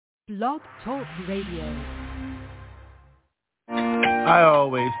Blog Talk Radio. I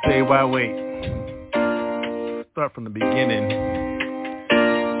always say, why wait? Start from the beginning.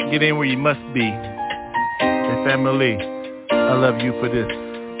 Get in where you must be. Hey, family, I love you for this.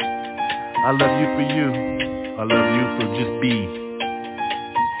 I love you for you. I love you for just be.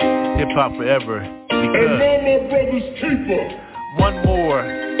 Hip-hop forever. Because brother's keeper. One more,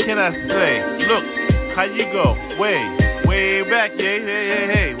 can I say? Look, how you go? Way back,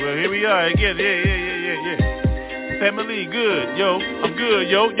 hey. Well, here we are again, yeah. Family, good, yo. I'm good,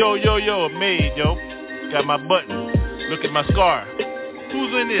 yo. I'm made, yo. Got my button. Look at my scar.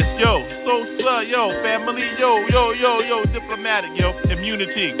 Who's in this, yo? So, yo. Family, yo. Diplomatic, yo.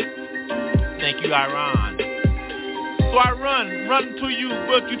 Immunity. Thank you, Iran. So I run to you,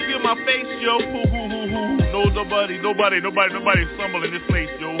 but you feel my face, yo. Hoo. No, nobody stumble in this place,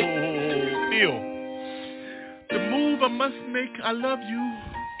 yo. Feel. The move I must make, I love you.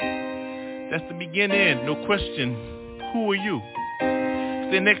 That's the beginning, no question. Who are you?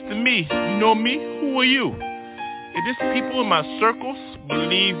 Stay next to me, you know me, who are you? If this people in my circles,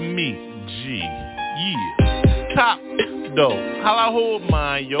 believe me, yeah. Top, though, how I hold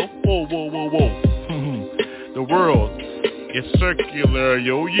mine, yo. Whoa. The world is circular,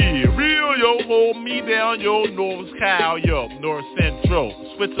 yo, yeah. Real, yo, hold me down, yo. North Cal, yo. North Central,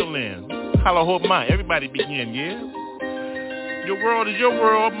 Switzerland. How I hold mine, everybody begin, yeah? Your world is your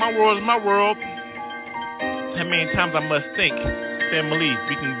world, my world is my world. How many times I must think, families,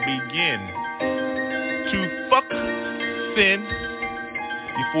 we can begin to fuck sin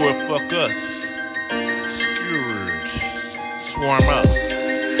before it fuck us. Scourge, swarm up.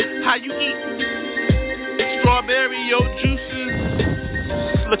 How you eat strawberry, yo,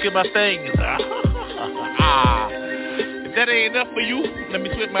 juices? Look at my fingers. If that ain't enough for you, let me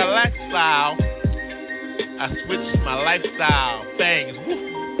switch my lifestyle. I switched my lifestyle. Things.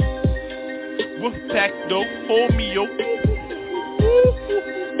 Woof pack dope. Hold me, yo.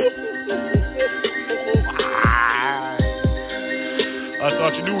 I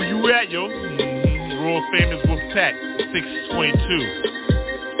thought you knew where you were at, yo. World famous Wolf Pack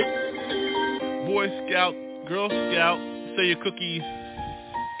 622. Boy Scout, Girl Scout, say your cookies.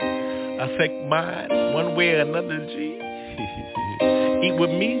 I take mine one way or another, G. Eat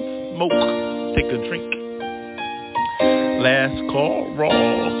with me, smoke, take a drink. Last call, raw.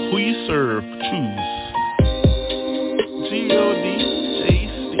 Who you serve? Choose. G-O-D-J-C.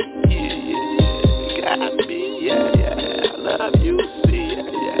 Yeah. Got me. Yeah. I love you. See.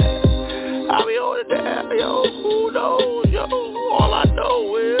 Yeah. I'll be on it down, yo. Who knows, yo? All I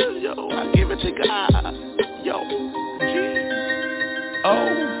know is, yo, I give it to God. Yo. G-O-D-J-C.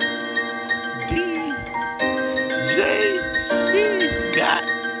 Got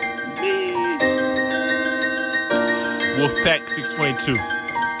me. Wolfpack 622.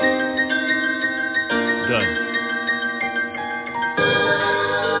 Done.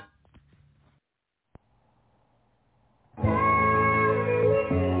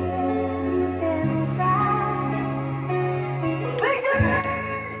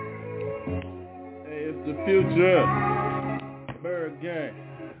 Hey, it's the future. ByrdGang.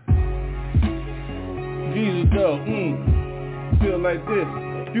 Jesus though, feel like this.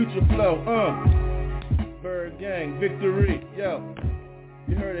 Future flow, ByrdGang, victory, yo.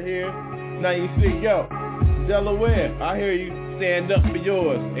 You heard it here. Now you see, yo. Delaware, I hear you. Stand up for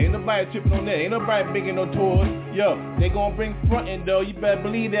yours. Ain't nobody tripping on that. Ain't nobody making no tours. Yo, they gonna bring frontin' though. You better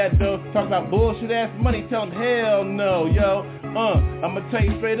believe that though. Talk about bullshit ass money. Tell them hell no, yo. I'ma tell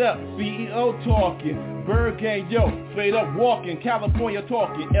you straight up. CEO talking. ByrdGang, yo. Straight up walking. California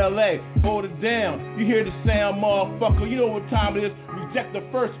talking. LA, hold it down. You hear the sound, motherfucker. You know what time it is. Reject the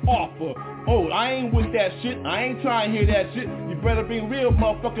first offer. Oh, I ain't with that shit. I ain't trying to hear that shit. You better be real,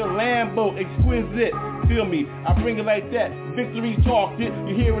 motherfucker. Lambo, exquisite. Feel me? I bring it like that. Victory talked it.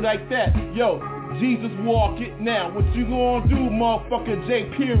 You hear it like that. Yo, Jesus walk it. Now, what you gonna do, motherfucker? J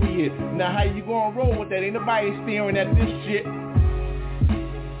period. Now, how you gonna roll with that? Ain't nobody staring at this shit.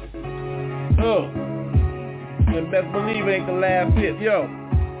 And best believe it ain't the last hit. Yo,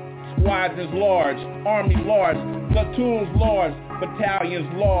 squadrons large, army large, platoons large,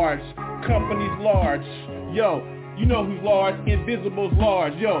 battalions large, companies large. Yo, you know who's large? Invisible's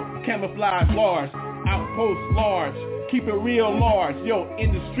large. Yo, camouflage large, outposts large, keep it real large. Yo,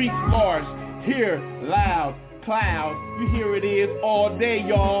 in the streets large, here loud, cloud. You hear it is all day,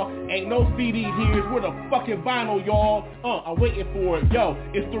 y'all. Ain't no CD here, it's with a fucking vinyl, y'all. I'm waiting for it. Yo,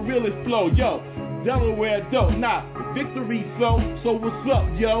 it's the realest flow. Yo, Delaware dough, nah, victory flow. So what's up,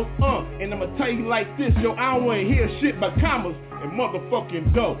 yo? And I'ma tell you like this, yo. I don't wanna hear shit but commas and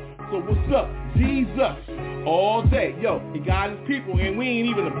motherfucking dough. So what's up, Jesus? all day. Yo, he got his people, and we ain't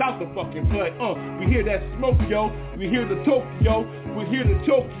even about to fucking play. We hear that smoke, yo. We hear the Tokyo. We hear the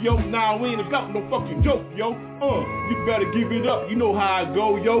Tokyo. Nah, we ain't about no fucking joke, yo. You better give it up. You know how I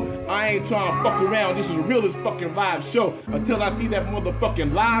go, yo. I ain't trying to fuck around. This is the realest fucking live show until I see that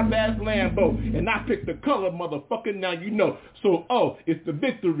motherfucking live-ass Lambo. And I pick the color, motherfucker. Now you know. So, it's the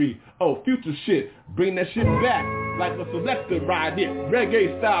victory. Future shit. Bring that shit back like a selector ride it.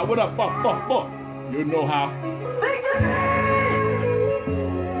 Reggae style. What up, fuck. You know how.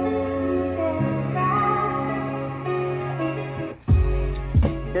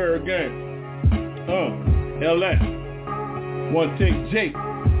 ByrdGang. LA. One take Jake.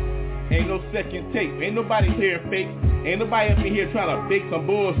 Ain't no second tape. Ain't nobody here fake. Ain't nobody up in here trying to bake some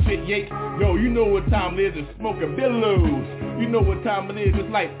bullshit yake. Yo, you know what time it is to smoking billows. You know what time it is. It's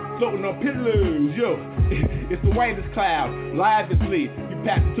like floating on pillows. Yo, it's the whitest cloud. Lively. You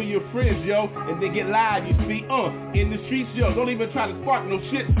pass it to your friends, yo, and then get live, you see. In the streets, yo. Don't even try to spark no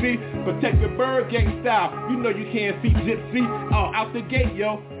shit, see. Protect the ByrdGang style. You know you can't see gypsy. Out the gate,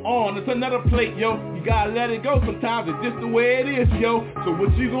 yo. It's another plate, yo. You gotta let it go sometimes. It's just the way it is, yo. So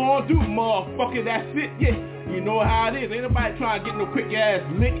what you gonna do, motherfucker? That's it, yeah. You know how it is. Ain't nobody trying to get no quick ass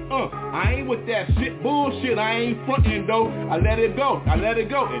lick. I ain't with that shit bullshit. I ain't frontin' though. I let it go.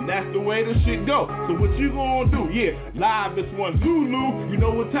 And that's the way the shit go. So what you gonna do? Yeah, live this one Zulu. You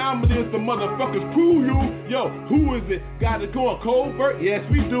know what time it is. The motherfuckers crew you. Yo, who is it? Got it going covert? Yes,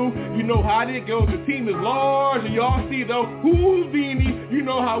 we do. You know how it goes. The team is large. And y'all see though. Who's Beanie? You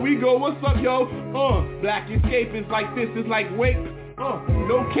know how we go. What's up, yo? Black escape is like this. It's like wake.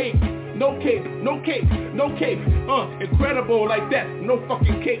 No cape. Incredible like that, no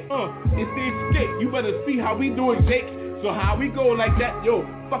fucking cape, it's the escape, you better see how we do it, Jake. So how we go like that, yo,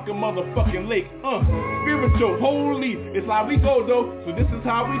 fucking motherfucking lake, spiritual, holy, it's how we go though, so this is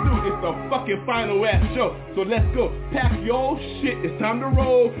how we do, it's the fucking final ass show, so let's go, pack your shit, it's time to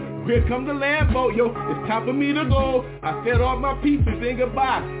roll, here come the Lambo, yo, it's time for me to go, I said all my pieces and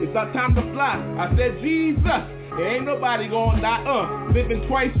goodbye, it's our time to fly, I said Jesus, ain't nobody gonna die, living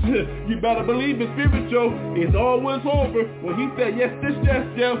twice, you better believe it's spiritual, it's always over, when he said yes, this, yes,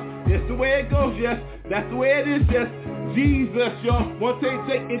 that's the way it goes, yes, that's the way it is, yes, Jesus, yo, one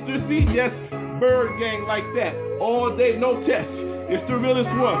take, intercede, yes, ByrdGang like that, all day, no test, it's the realest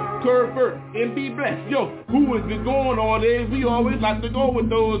one, Curvert, and be blessed, yo, who is it going all days, we always like to go with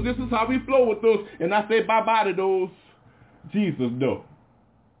those, this is how we flow with those, and I say bye-bye to those, Jesus, though.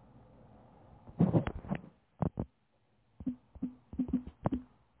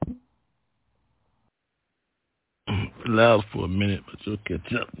 Loud for a minute, but you'll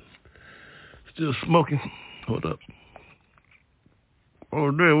catch up. Still smoking. Hold up.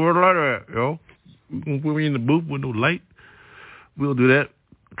 Oh, there, where's the lighter at, yo? You can put me in the booth with no light? We'll do that.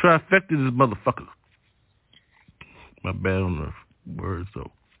 Trifecta this motherfucker. My bad on the words,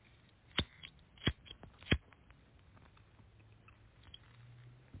 though.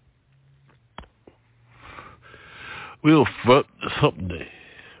 We'll fuck someday,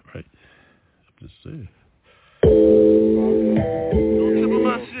 right? I'm just saying. Don't trip on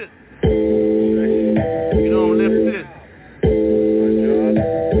my shit. You don't lift it.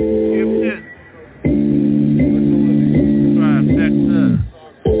 Give it. Trifecta.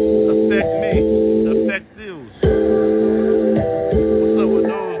 Affect me. Affect you. What's up with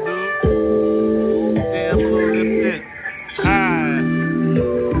those, dude? Damn, I'm a little lifted. High. So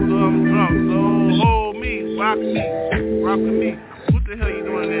I'm drunk. So hold me. Rock me. Rock with me. What the hell you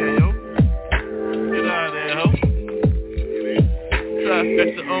doing there, yo? Get out of there, ho.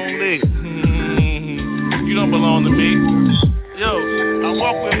 Trifecta only. You don't belong to me. Yo, I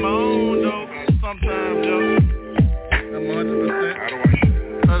walk with my own, though. Sometimes, yo. I'm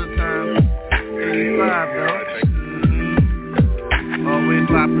 100%. Other times, 85, though. Always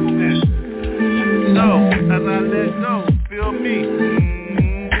 5%. So, as I let go, feel me.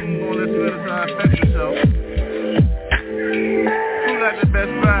 Gonna listen to the Trifecta show. Who got the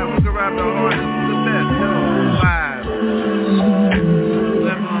best ride? Who can ride the hardest? Who's the best? Yo, live.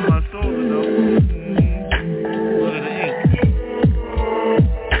 Left on my shoulder, though. Look at the ink.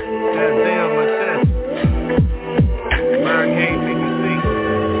 That day on my chest. ByrdGang make me think.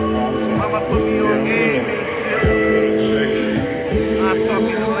 Mama put me on game and shit. I taught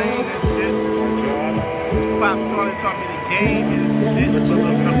me the lane and shit. Pop Charlie taught me the game and shit. But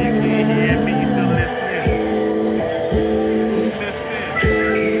look, you can't hear me, you still listening.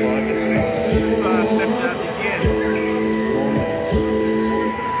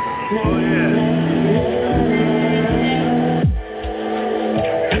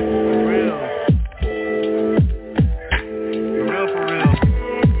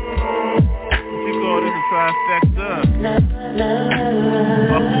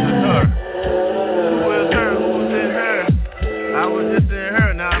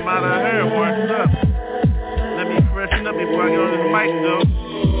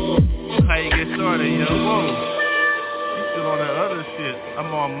 shit.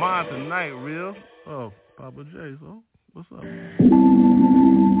 I'm on mine tonight, real. Oh, Papa J, so what's up?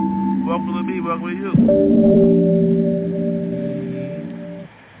 Welcome to me, welcome to you.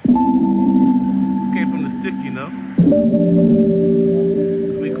 Came from the stick, you know.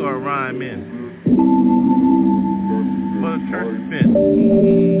 We call rhyme in. For the church spent.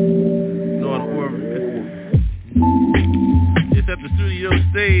 North Orville. It's at the studio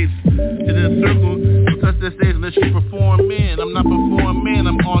stage. In a circle. Don't touch that stage unless you perform in. I'm not performing,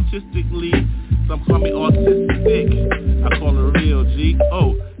 I'm artistically. Some call me autistic. I call it real G.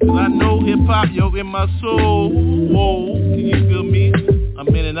 Oh, cause I know hip hop, yo, in my soul. Whoa, can you feel me? I'm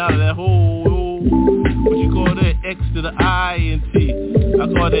in and out of that hole. What you call that? X to the I and T. I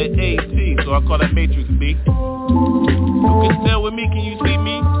call that AT, so I call that Matrix B. You can tell with me, can you see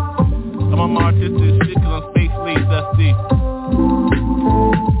me? I'm on my artistic shit cause I'm space late, dusty.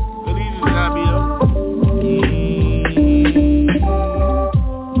 But these just gotta be up.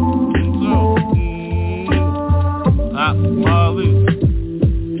 Marley,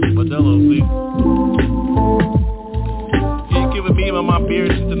 Modelo, please. You giving me my beard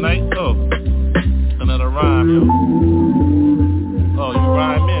shit tonight? Oh, another rhyme, yo. Oh, you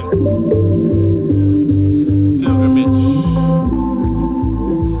rhyme in. Pilgrimage.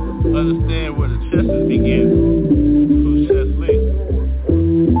 Understand where the chests begin. Who's chest late?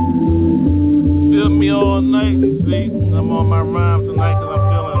 Feel me all night, see? I'm on my rhyme tonight cause I'm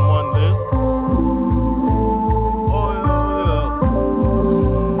feeling one day.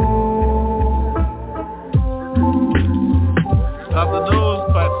 Out the nose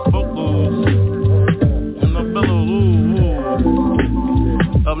pipe, smoke booze. And the bellow, ooh.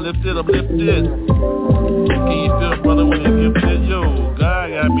 Uplifted. Can you feel, brother, when you give it? Yo, God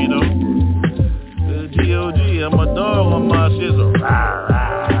got me though. The G.O.G. I'm a dog on my shit, so rah,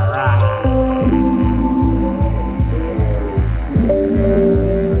 rah, rah.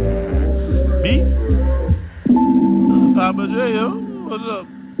 B? Papa J, yo, what's up?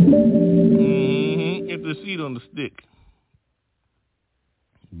 Get the seat on the stick.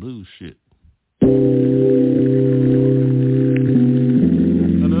 Blue shit.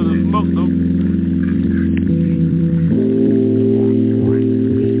 Another smoke though.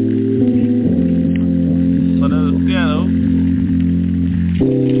 Another piano.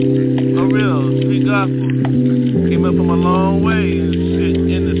 For real, street gospel. Came up from a long way and shit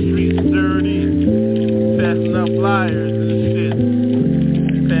in the streets dirty. Passing out flyers and shit.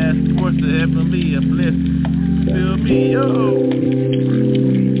 Passports to heavenly a blessing. Feel me, yo.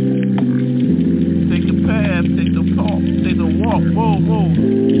 Take a path, take the talk, take the walk, whoa.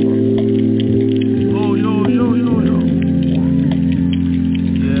 Oh, yo.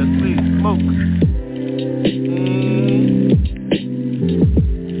 Yeah, please, smoke.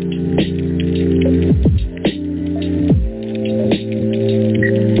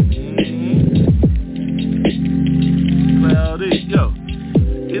 Cloudy, yo.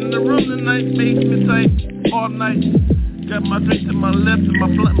 In the room tonight, basement tight, all night. Got my drink to my left and my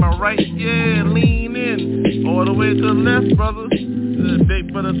blunt to my right. Yeah, lean in. All the way to the left, brother. The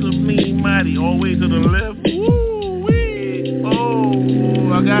big brother to me, mighty. All the way to the left. Woo-wee.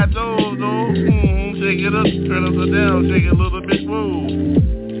 Oh, I got those, though. Shake it up, turn it down, shake it a little bit. Whoa.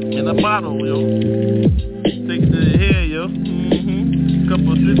 In a bottle, yo. Take it to the head, yo.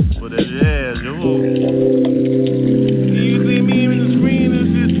 Couple of trips for that ass, yo. You see me in the screen and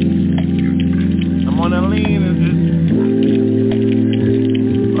shit? I'm on that lean and shit.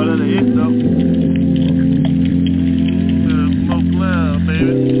 Oh, that's a hit, though. Smoke loud,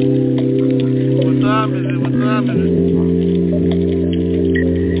 baby. What time is it? What rhyme in this shit?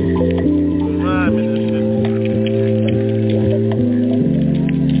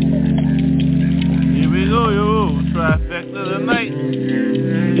 Here we go, yo. Trifecta tonight.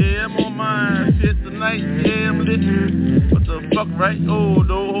 Yeah, I'm on my shit tonight. Yeah, I'm lit. What the fuck, right? Oh,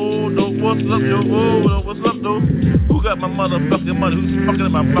 no. What's up, yo? Oh, what's up, though? Who got my motherfucking money? Who's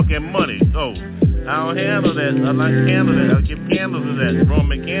fucking my fucking money? Oh, I don't handle that. I like handle that. I give candles to that.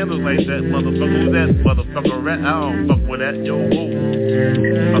 Roman candles like that, motherfucker. Who's that motherfucker rat? I don't fuck with that, yo. Whoa.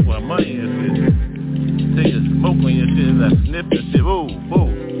 Fuck with money and shit. Take a smoke on your shit and that sniff and shit. Whoa.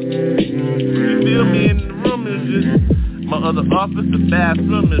 You feel me in the room and shit? My other office, the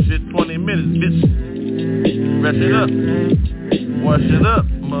bathroom and shit. 20 minutes, bitch. Brush it up. Wash it up,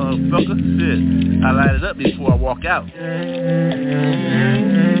 motherfucker. Shit. I light it up before I walk out.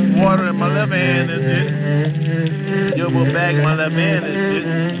 Water in my left hand and shit. Yobo bag in my left hand and shit.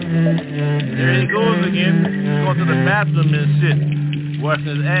 There he goes again. Going to the bathroom and shit. Washing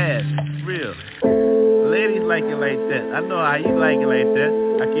his ass. Real. Ladies like it like that. I know how you like it like that.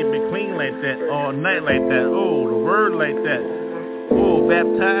 I keep it clean like that. All night like that. Oh, the word like that.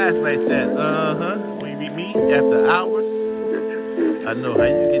 baptized like that. When you meet after hours, I know how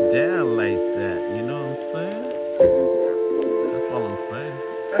you get down like that. You know what I'm saying? That's all I'm saying.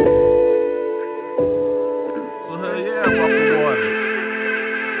 So hell yeah, I walk the water.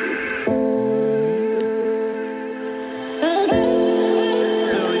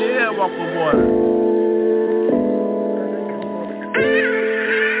 Hell yeah, I walk the water.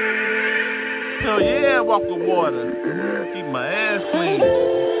 Hell yeah, I walk the water. Keep my ass clean.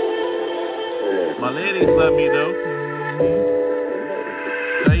 My ladies love me though.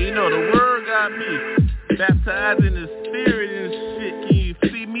 Now you know the word got me baptized in the spirit and shit. Can you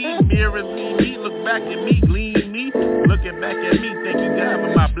see me? Mirror me, look back at me, glean me, looking back at me, thank you God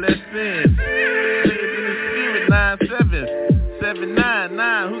for my blessings. Saved in the spirit,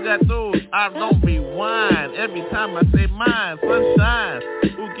 97799. Who got those? I don't rewind. Every time I say mine, sunshine.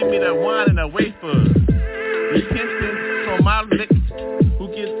 Who give me that wine and that wafer? Repentance from my lips. Who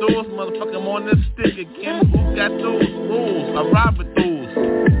get those? Motherfucker, I'm on this stick again. Who got those? Fools, I rob with those.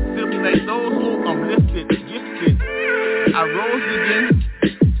 Feel me like those who I'm lifted, gifted. I rose again.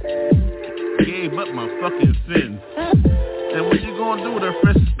 Gave up my fucking sins. And what you gonna do with a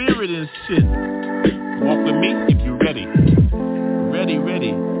fresh spirit and shit? Walk with me if you're ready. Ready,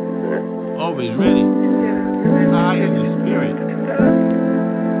 ready. Always ready. High in the spirit.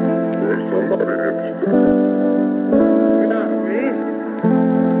 You're not ready.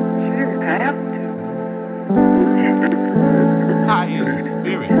 You didn't have to. High in the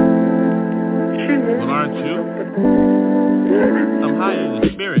spirit. Well, aren't you? I'm high in the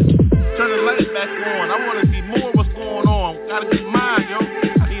spirit. Turn the lights back on. I want to see more of what's going on. Gotta get mine, yo. I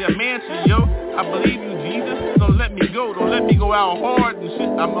need a mansion, yo. I believe you, Jesus. Don't let me go. Don't let me go out hard and shit.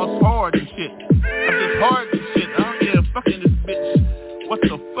 I'm just hard and shit. I'm just hard and shit. I don't care fucking this bitch. What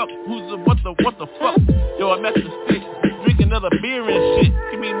the fuck? What the fuck? Yo, I'm at the stick. Drink another beer and shit.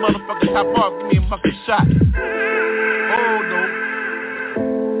 Give me a motherfucking top off. Give me a fucking shot. Oh, no.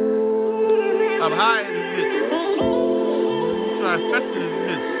 I'm high in this bitch. I'm trying to fetch this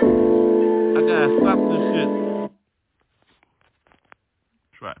bitch. I gotta stop this shit.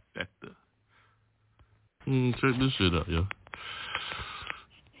 Trifecta. Check this shit out, yo.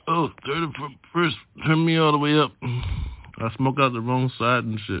 Oh, 31st. Turn me all the way up. I smoke out the wrong side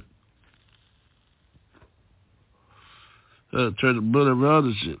and shit. Try to build around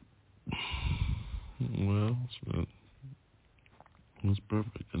and shit. Well, it's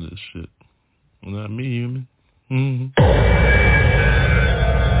perfect in this shit. Not me, human.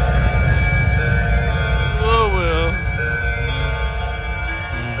 Oh, well.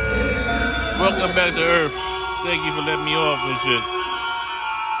 Welcome back to Earth. Thank you for letting me off and shit.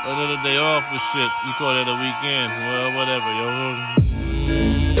 Another day off and shit. You call that a weekend. Well, whatever, yo.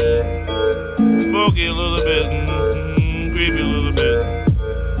 Smoky a little bit. Creepy a little bit.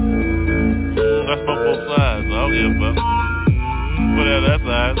 I smoke both sides. I don't give a fuck. Put out that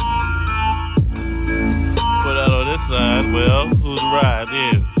side. Put out on this side. Well, who's the ride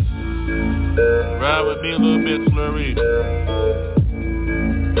then? Ride with me a little bit, slurry.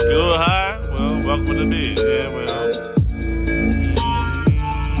 You a little high? Well, welcome to me. Yeah, well.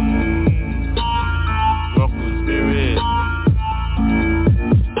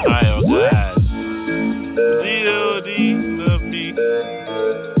 High on God. D.O.D. love me.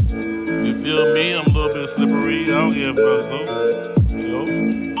 You feel me? I'm a little bit slippery. I don't give a fuck, though. Yo.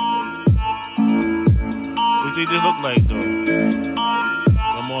 What you this look like, though?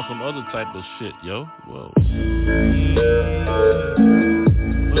 I'm on some other type of shit, yo. Whoa.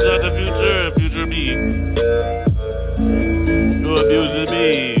 What's up, the future? Future me. No abuser me.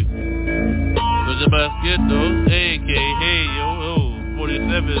 What's your basket, though? Hey, yo.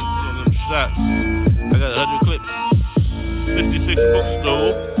 47 on them shots. I got 100 clips. 56 books though.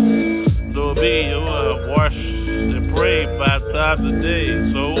 Though me, yo, I wash and pray 5 times a day.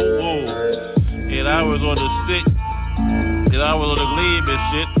 So, 8 hours on the stick, 8 hours on the gleam and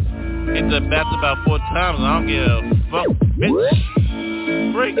shit. Hit the bat about 4 times. I don't give a fuck,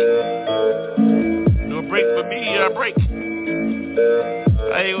 bitch. Break. No break for me, I break.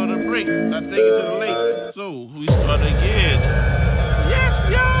 I ain't gonna break. I take it to the lake. So, we start again. Yes,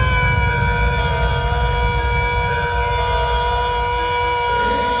 yo!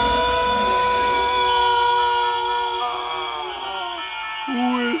 Who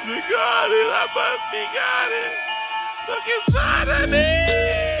is it got it? I must be got it. Look inside of me!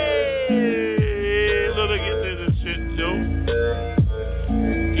 Look at this shit, yo.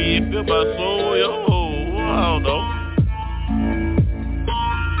 Can you feel my soul, yo? I don't know.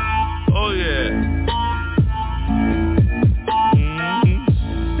 Oh, yeah.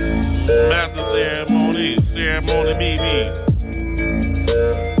 Master ceremony, BB.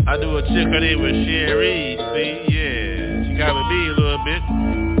 I do a chick, her name was Sherry, see, yeah. She got with me a little bit.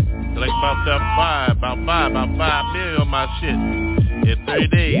 Like about 5 million on my shit. In 3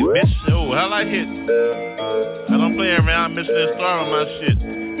 days, bitch. Oh, hell I hit. I don't play around, Michelin star on my shit.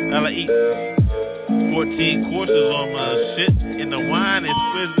 Hell I eat 14 courses on my shit. And the wine is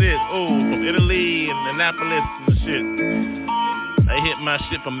exquisite. Oh, from Italy and Annapolis and shit. I hit my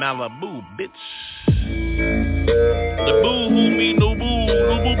shit from Malibu, bitch. The boo who me no boo,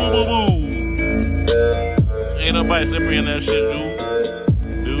 no boo boo boo boo. Ain't nobody slippery in that shit, dude.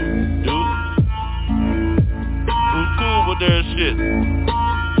 Who's cool with that shit?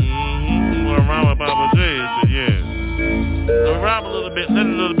 Going around with Papa J and shit, yeah. So rhyme a little bit, let a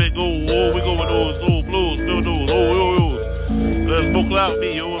little bit go. Oh, we go with those old blues, still those. Oh. Let's smoke out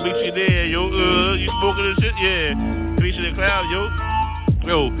me, yo. Meet you there, yo. You smoking this shit? Yeah. Meet you in the crowd, yo.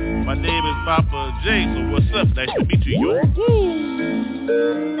 Yo, my name is Papa J, so what's up? Nice to meet you, yo. Woo!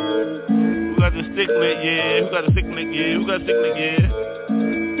 Who got the stick lick? Yeah. Who got the stick lick? Yeah. Who got the stick lick? Yeah.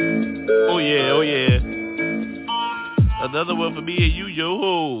 Oh yeah. Another one for me and you,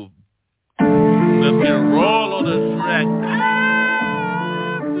 yo. Let's get roll on the track.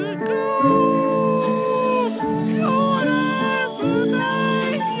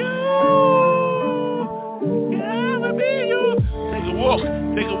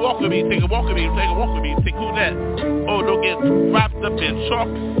 Take a walk with me. Take who that? Oh, don't get wrapped up in chalk.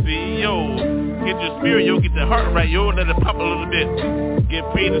 See, yo. Get your spirit, yo. Get the heart right, yo. Let it pop a little bit. Get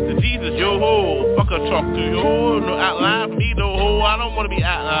praises to Jesus, yo. Ho. Fuck a chalk to yo. No outline for me, though. Ho. I don't want to be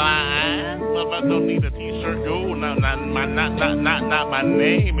outlined. But I don't need a t-shirt, yo. Not my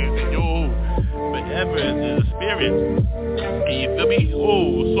name, yo. But ever is the spirit. Can you feel me?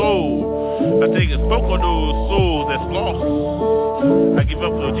 Oh, soul. I take a smoke on those souls that's lost. I give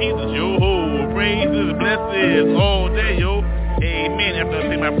up to Jesus, yo. Praises, blessings all day, yo. Amen. After I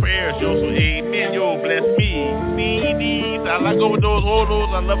say my prayers, yo. So amen, yo. Bless me. CDs. I like over those, all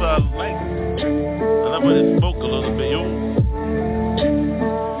those. I love it. I love when it smoke a little bit, yo.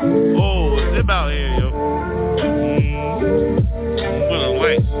 Oh, it's about here, yo. What a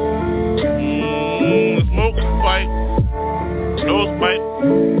light. Smoke, pipe. Nose pipe.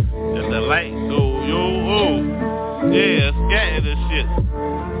 Just the light go, yo. Oh. Yeah, scatting this shit.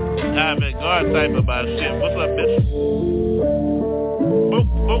 I'm God type about shit. What's up, bitch?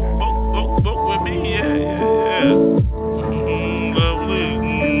 Book with me, yeah. Lovely.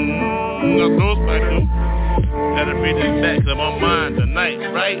 Got those back, though. Gotta bring this back, cause I'm on mine tonight,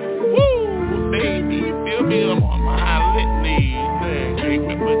 right? Woo! Baby, you feel me? I'm on my litany. Can't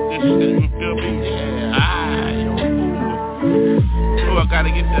with this shit, you feel me? Yeah, yo. Oh, I gotta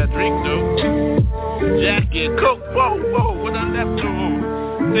get that drink, though. Jack and Coke, whoa, what I left to?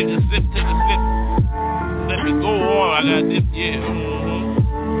 Take a sip. Let me go on, I got this, yeah.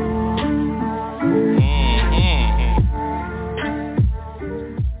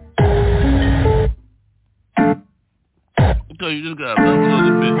 So you just gotta love a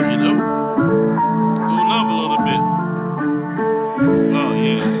little bit, you know? Go love a little bit. Oh,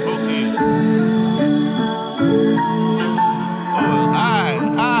 yeah, okay. Oh, high,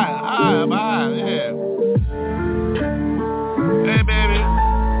 I'm high, yeah. Hey, baby.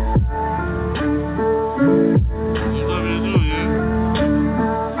 You love me to do, yeah?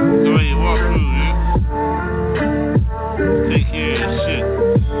 The way you walk through, yeah? Take care of your shit.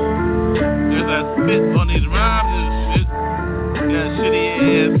 There's that spit on these rhymes and shit. That shitty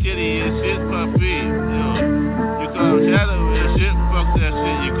ass kitty and shit, puppy. You know, you call him Shadow and shit. Fuck that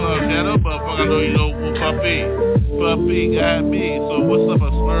shit. You call him Shadow, motherfucker. I know you know puppy. Puppy got me. So what's up, a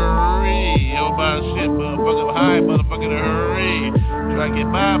slurry? Yo, my shit, motherfucker. High, motherfucker, in a hurry. Try to get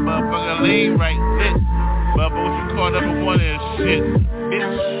by, motherfucker. Lean right, lit. Motherfucker, what you call number one and shit,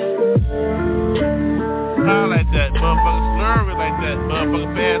 bitch. High like that, motherfucker. Slurry like that,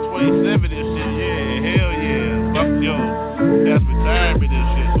 motherfucker. Fast 27 and shit. Yeah, hell yeah. Fuck yo. That's retirement and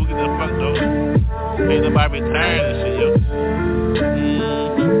shit. Who get the fuck though? Ain't nobody retiring and shit, yo.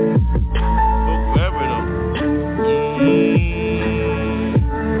 Fuck forever though.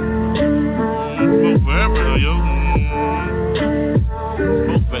 Fuck forever though, yo.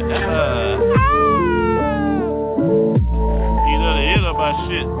 Fuck forever. You know the hell of my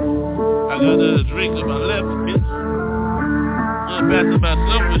shit. I got another drink on my left, bitch. I'm passing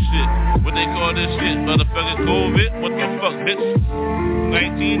myself with shit. What they call this shit, motherfucking COVID? What the fuck, bitch?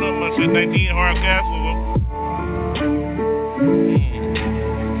 19 on my shit, 19 hard castle.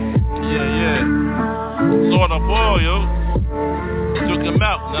 Yeah. Saw the ball, yo. Took him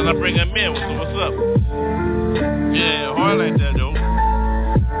out, now I bring him in. What's up? Yeah, hard like that, though.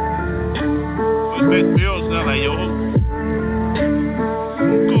 What makes me sound like, yo?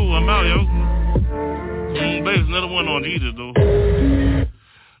 Cool out, yo. Bass, another one on Jesus, though.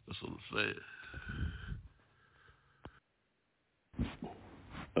 That's what I'm saying.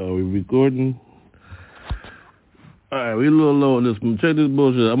 Are we recording? Alright, we a little low on this one. Check this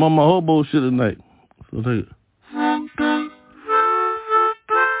bullshit. I'm on my hobo shit tonight. So take it.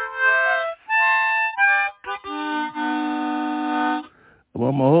 I'm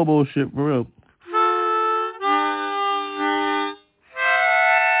on my hobo shit for real.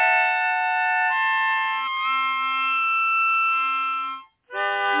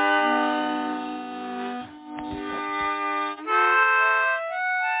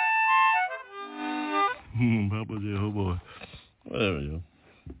 Papa J, hobo. Whatever, yo.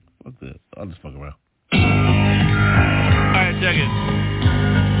 What's that? I'll just fuck around. Alright, check it.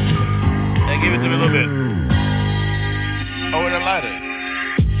 Hey, give it to me a little bit. Oh, and a lighter.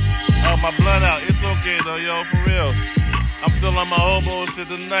 Oh, my blunt out. It's okay, though, yo, for real. I'm still on my hobo shit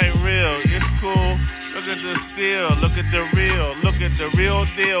tonight, real. It's cool. Look at the steel. Look at the real. Look at the real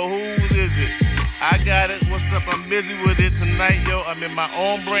deal. Whose is it? I got it. What's up? I'm busy with it tonight, yo. I'm in my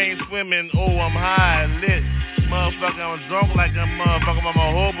own brain swimming. Oh, I'm high, lit. Motherfucker, I'm drunk like a motherfucker. I'm a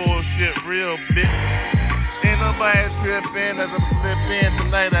hobo shit, real bitch. Ain't nobody tripping as I slip in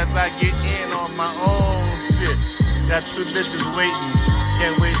tonight as I get in on my own shit. Got two bitches waiting.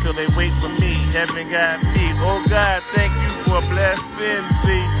 Can't wait till they wait for me. Heaven got me. Oh God, thank you for blessing.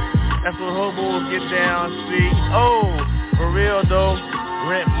 See, that's what hobos get down. See, oh, for real though.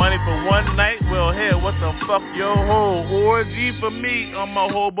 Rent money for one night? Well, hell, what the fuck, yo ho? Orgy for me on my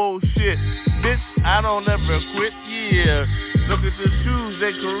hobo shit. Bitch, I don't ever quit, yeah. Look at the shoes,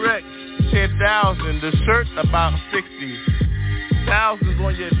 they correct. 10,000, the shirt about 60. Thousands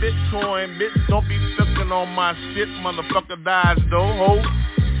on your Bitcoin, bitch, don't be fucking on my shit, motherfucker, dies, though, ho.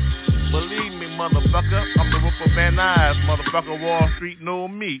 Believe me, motherfucker, I'm the Roof of Van Nuys, motherfucker, Wall Street know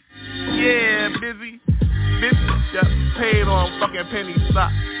me. Yeah, busy. Bitch got paid on fucking penny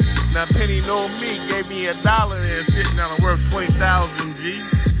stock. Now Penny know me, gave me $1 and shit, now I'm worth 20,000 G.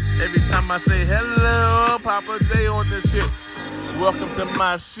 Every time I say hello, Papa J on this shit. Welcome to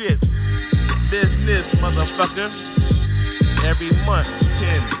my shit. Business, motherfucker. Every month,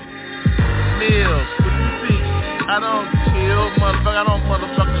 10 meals. What you see? I don't chill, motherfucker. I don't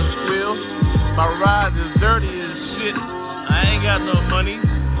motherfucking squill. My ride is dirty as shit. I ain't got no money.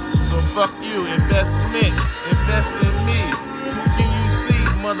 So fuck you, investment, invest in me. Who can you see,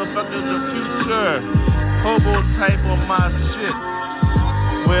 motherfucker, the future? Hobo type on my shit.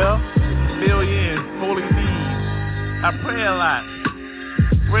 Well, billions, holy bees. I pray a lot.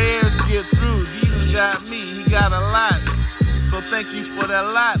 Prayers get through, Jesus got me, he got a lot. So thank you for that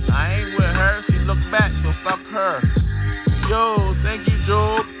lot. I ain't with her, she looked back, so fuck her. Yo, thank you,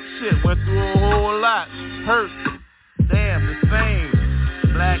 Job. Shit, went through a whole lot. Hurt, damn, the same.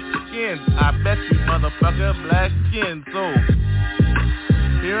 Black skin, I bet you, motherfucker, black skin. So,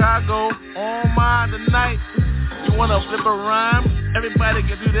 here I go, on mine tonight. You wanna flip a rhyme? Everybody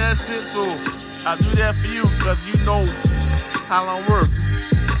can do that shit, so I'll do that for you, cause you know how I work.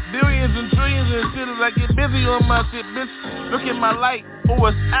 Billions and trillions and shit as I get busy on my shit, bitch. Look at my light, oh,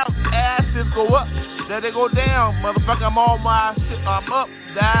 it's out, asses go up, then they go down, motherfucker, I'm on my shit, I'm up,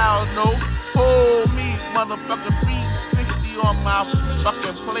 down, no, hold me, motherfucker, 360 on my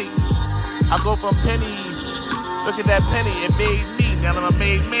fucking plate. I go from pennies, look at that penny, it made me, now I'm a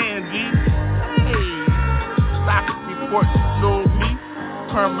made man, G. Hey, stock report, know me,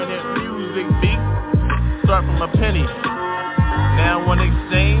 permanent music beat, start from a penny, now one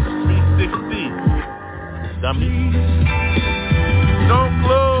exchange, 360, dummy. Don't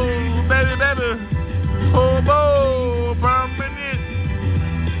close, baby, baby, hobo, permanent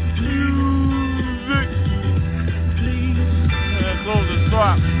music. Close the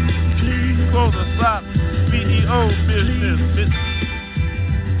shop, close the shop, CEO business, bitch.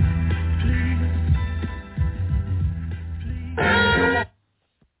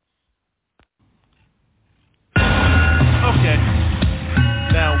 Okay,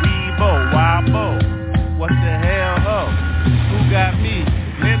 now Weebo, Wabo, what the hell, ho? Who got me?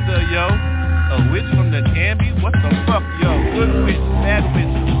 Linda, yo. A witch from the Canby? What the fuck, yo? Good witch, bad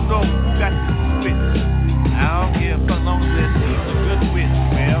witch, who knows? Who got the witch? I don't give a fuck long as it's a good witch.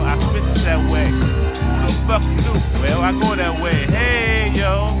 Well, I switch that way. Who the fuck knew? Well, I go that way. Hey,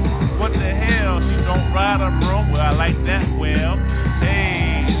 yo, what the hell? She don't ride a broom? Well, I like that, well.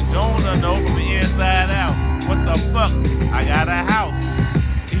 Hey, don't know from the inside out. What the fuck? I got a house.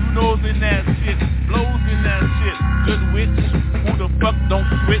 Who knows in that shit? Blows in that shit. Good witch. Who the fuck don't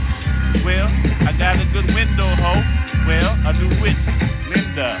switch? Well, I got a good window, ho. Well, a new witch,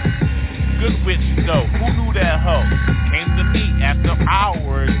 Linda. Good witch, though. Who knew that hoe? Came to me after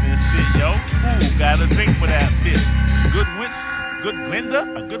hours and shit. Linda,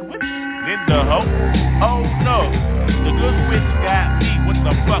 a good witch? Linda, ho. Oh no, the good witch got me. What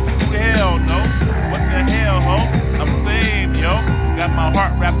the fuck? Who the hell, no? What the hell, ho? I'm saved, yo. Got my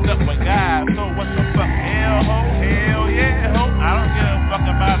heart wrapped up with God. So what the fuck? Hell, ho? Hell yeah, ho. I don't give a fuck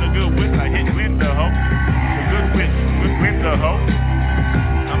about the good witch. I hit Linda, ho. The good witch, good Linda, ho.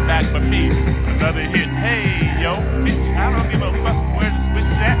 I'm back for me. Another hit. Hey, yo, bitch, I don't give a fuck where this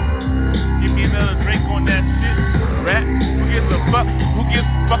bitch at. Give me another drink on that shit. Rat, who gives a fuck? Who gives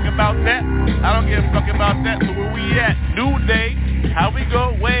a fuck about that? I don't give a fuck about that. So where we at? New day. How we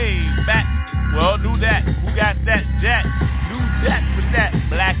go? Way back. Well, knew that. Who got that? Jack. Knew that with that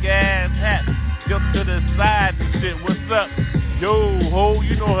black ass hat. Tilt to the side and shit. What's up? Yo, ho,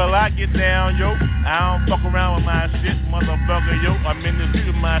 you know how I get down, yo. I don't fuck around with my shit, motherfucker, yo. I'm in the street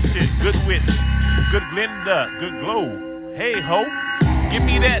with my shit. Good witch, good Glinda, good glow. Hey, ho, give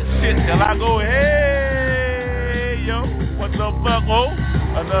me that shit till I go, hey, yo. What the fuck, ho?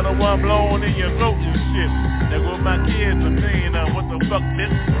 Another one blowing in your throat and shit. There go my kids, I'm saying, what the fuck,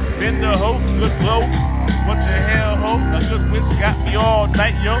 bitch? Glinda, ho, good glow. What the hell, ho? A good witch got me all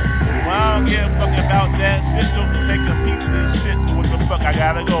night, yo. Well, I don't give a fuck about that shit, yo. Take a piece of this shit, so what the fuck I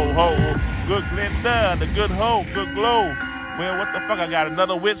gotta go, ho? Good Glinda, the good ho, good glow. Well, what the fuck, I got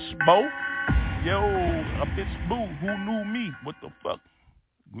another witch, bo? Yo, a bitch boo, who knew me? What the fuck?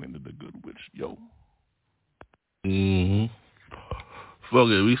 Glinda, the good witch, yo. Fuck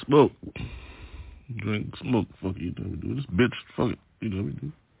it, we smoke. Drink, smoke, fuck it, you know we do. This bitch, fuck it, you know we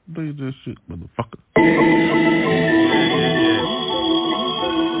do. Play that shit, motherfucker. Yeah.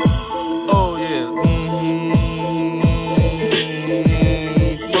 Oh, yeah.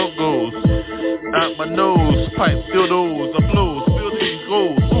 Smoke goes out my nose, pipe, fill those, I blows, fill these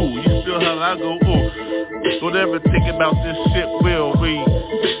goals. Ooh, you feel how I go, ooh. Don't ever think about this shit, will we?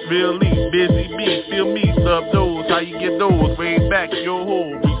 Really busy me, feel me, love those, how you get those, way back, yo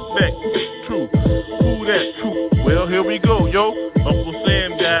ho, respect, true, who that, true, well here we go, yo, Uncle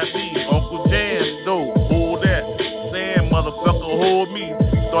Sam got me, Uncle Jam, though, hold that, Sam, motherfucker, hold me,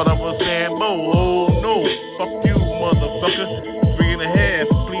 thought I was Sambo, oh no, fuck you, motherfucker,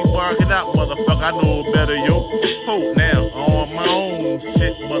 3.5, please bark it out, motherfucker, I know better, yo, hold now, on my own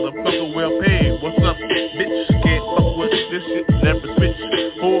shit, motherfucker, well paid, what's up, bitch, can't fuck with this shit, never switch,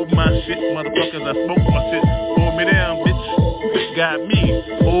 hold my shit, motherfuckers, I smoke my shit. Hold me down, bitch. Got me,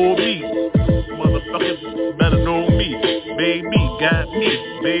 hold me. Motherfuckers better know me. Baby, got me.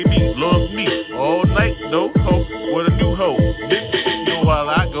 Baby, love me. All night, no ho. What a new ho. Bitch, know how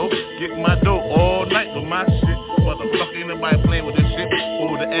I go. Get my dough all night with my shit. Motherfucker, ain't nobody playing with this shit.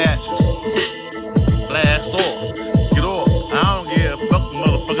 Hold the ashes. Blast off. Get off. I don't give a fuck.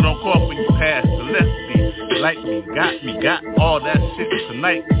 Motherfucker, don't cough when you pass the lefty. Like me, got all that shit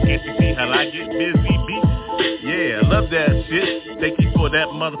tonight. Can't you see how I get busy, B? Yeah, I love that shit. Thank you for that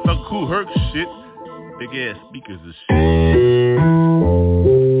motherfucker who hurt shit. Big ass speakers and shit.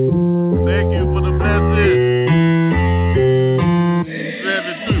 Thank you for the blessing.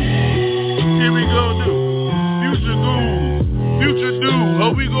 7-2. Here we go do. Future goals. Future do. How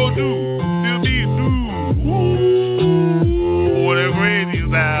we go do? Still be do. Woo. Boy, that crazy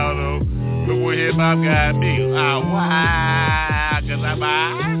style though. Look what hip hop got me. Why? Cause I'm my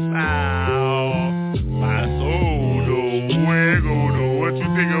soul though. Where go though? What you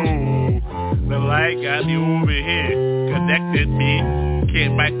think oh? The light got me over here. Connected me.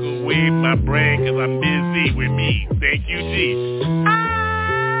 Can't microwave my brain cause I'm busy with me. Thank you, G.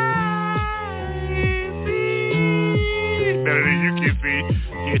 Better than you can see.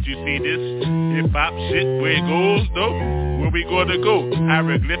 Can't you see this hip-hop shit where it goes, though? Where we gonna go?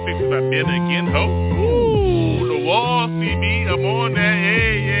 Hieroglyphics, I've been again, ho. Ooh, the wall see me, I'm on that,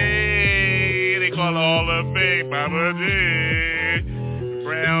 hey. They call it Hall of Fame, Papa J.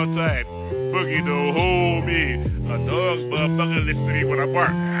 Brown type, boogie don't hold me. A dog motherfucker listen to me when I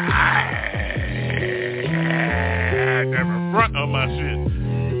bark. I never front on my shit.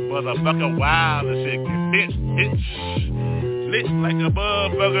 Motherfucker wild and shit get bitch. Lit like a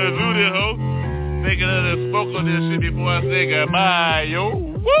motherfucker Zooty ho. Thinking of the smoke on this shit before I say goodbye, yo.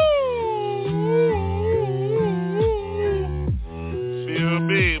 Woo! Feel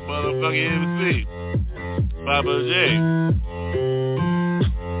me, motherfucker MC. Papa J.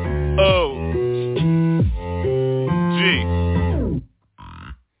 O. G.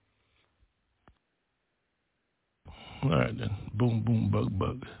 Alright then. Boom, boom, bug,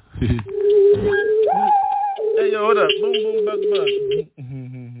 bug. Hey, yo, hold up. Boom, boom, bug, bug.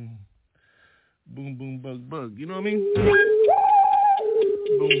 Boom, boom, bug, bug. You know what I mean?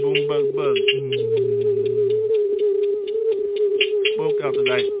 Boom, boom, bug, bug. Smoke out the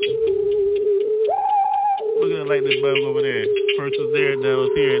night. Look at a lightning bug over there. First was there, now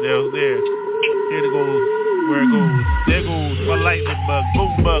it's here, now it's there. Here it goes, where it goes. There goes my lightning bug.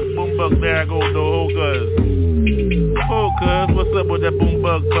 Boom bug, there I go, no cuz, what's up with that boom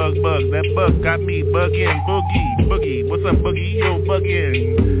bug? That bug got me bugging, boogie. What's up, boogie? Yo,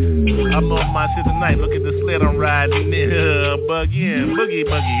 bugging. I'm on my shit tonight. Look at the sled I'm riding in. Bugging, boogie.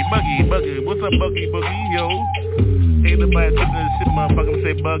 What's up, boogie? Yo. Ain't nobody tripping this shit, motherfucker.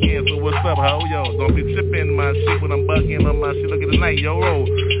 Say bugging. So what's up, ho? Yo, don't be tripping my shit when I'm bugging on my shit. Look at the night, yo, roll.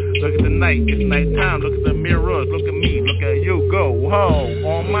 Look at the night, it's nighttime. Look at the mirrors, look at me, look at you, go, ho.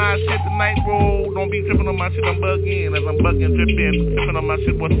 On my shit tonight, roll. Don't be tripping on my shit, I'm bugging. As I'm bugging, tripping on my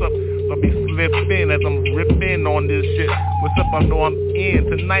shit, what's up? Don't be slipping as I'm ripping on this shit. What's up? I know I'm in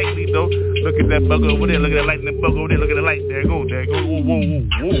tonightly, though. Look at that bug over there, look at that lightning bug over there, look at the light. There it goes, whoa.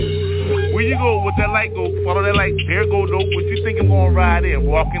 Where you go with that light go? Follow that light. There go, though. What you think I'm gonna ride in?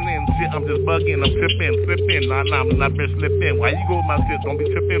 Walking in, shit, I'm just bugging. I'm slipping. Nah, I'm not been slipping. Why you go with my shit? Don't be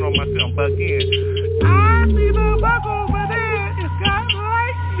tripping on my shit. I'm bugging. I see the bug over there. It's got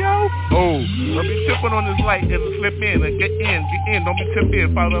light, yo. Oh, don't be tripping on this light. It'll slip in and get in. Don't be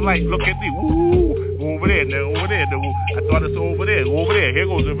tripping. Follow the light. Look at me. Woo. Over there. I thought it's over there. Here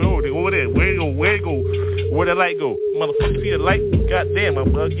goes the road. Over there. Where it go? Where the light go? Motherfucker, see the light? Goddamn,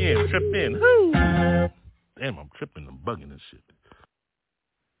 I'm bugging. Tripping. Woo. Damn, I'm tripping. I'm bugging and shit.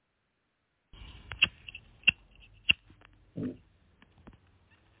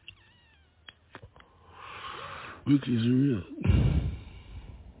 Rookies are real.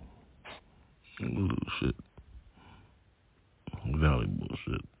 Little shit. Valley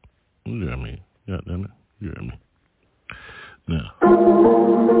bullshit. You hear me? Goddamn it. You hear me? Now. Yeah.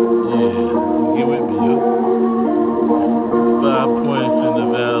 Get with me, yo. 5 points in the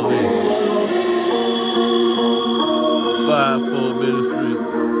valley. 5-4 Bitter Street.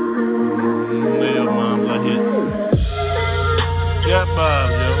 Leo moms I hit. Got Bob,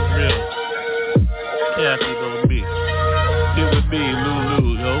 yo. Real. Kathy gonna be. It would be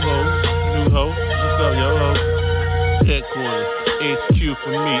Lulu, yo ho. New ho. What's up, yo ho? Headquarters. HQ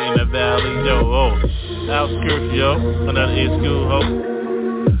for me in the valley, yo ho. Outskirts, yo. Another HQ, ho.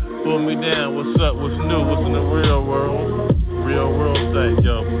 Pull me down. What's up? What's new? What's in the real world? Real world state,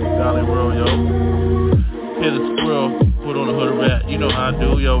 yo. Valley world, yo. Hit a squirrel. Put on a hood of rat. You know how I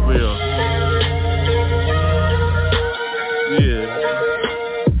do, yo, real. Yeah.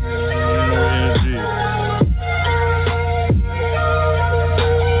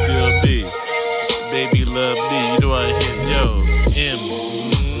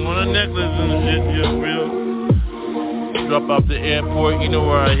 Necklace and shit, yo, real. Drop off the airport, you know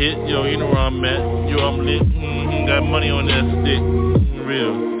where I hit, yo, you know where I'm at, yo, I'm lit, got money on that stick,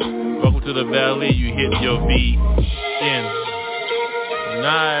 real. Welcome to the valley, you hit your V-N.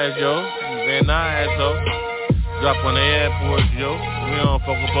 Nice, yo, very nice, yo. Drop on the airport, yo, we don't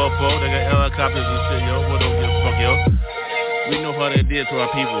fuck with Popo, they got helicopters and shit, yo, we don't give a fuck, yo. We know how they did to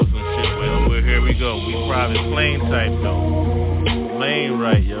our people and shit, well, here we go, we private plane type, yo. Lane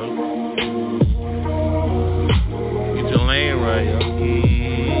right, yo. Get your lane right, yo.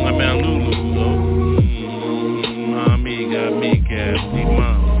 I'm at Lulu, yo. Mommy got me, cat. See,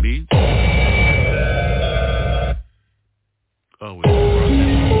 mom, bitch. Oh, wait.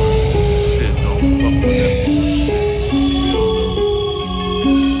 Shit, don't fuck with that bullshit.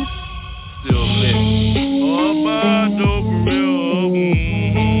 Still lit. Oh, my dope, real.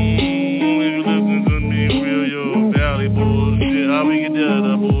 You listen to me, real, yo. Valley bullshit. How we get down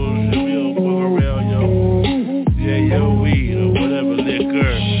that bullshit? We don't fuck around, yo. Yeah, yo, weed or whatever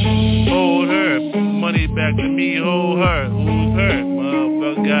liquor. Hold her. Money back to me, hold her. Who's her?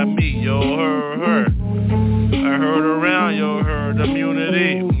 Motherfucker got me, yo, her. I heard around, yo, heard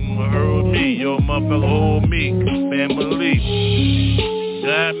immunity. Heard me, yo, motherfucker, hold me. Family.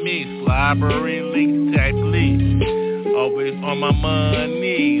 Got me, slobbery link type lead. Always on my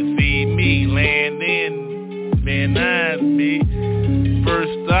money. See me, land in. Man, that's me.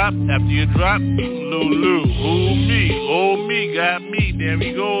 First stop, after you drop, Lulu, hold me, got me, there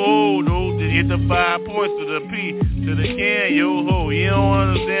we go, oh, just hit the 5 points to the P, to the can, yo, ho, you don't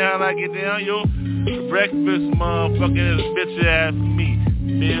understand how I get down, yo, breakfast, motherfucking this bitch ass me,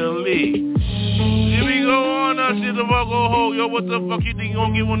 Billy, here we go on, that shit, the fuck, oh, ho, yo, what the fuck you think you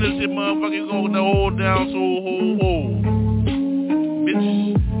gonna get on this shit, motherfucker, you gonna hold down, so, ho,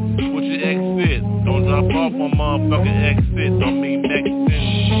 bitch. With your exit, don't drop off on motherfucking exit. Don't be mexing,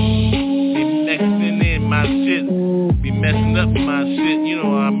 be mexing in my shit, be messing up my shit. You know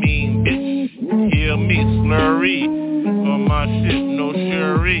what I mean, bitch. Hear me, slurry on my shit, no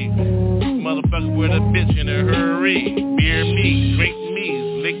sherry. Motherfucker with a bitch in a hurry. Beer me, drink me,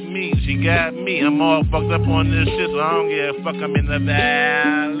 lick me. She got me. I'm all fucked up on this shit, so I don't give a fuck. I'm in the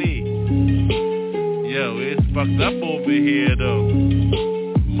valley. Yo, it's fucked up over here, though.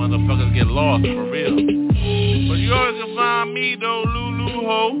 Motherfuckers get lost, for real. But you always can find me, though, Lulu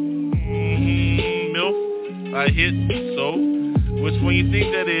Ho. Milf, I hit, so. Which one you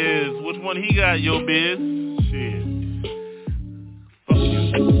think that is? Which one he got, yo, biz? Shit. Fuck you.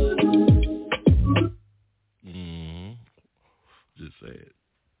 Just say it.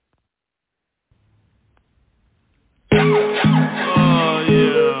 Oh,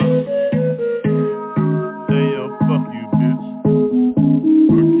 yeah. Hey, yo, fuck you, bitch.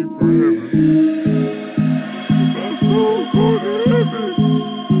 Fuck you forever. My soul going to heaven.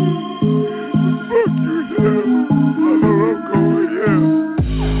 Fuck you, yeah. I know I'm going, yeah.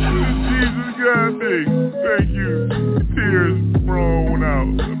 Jesus got me. Thank you. Tears blown out.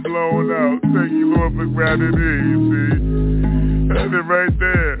 Thank you, Lord, for grabbing me, see? That's it right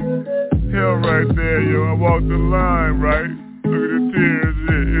there. Hell right there, yo. I walked the line, right? Look at the tears,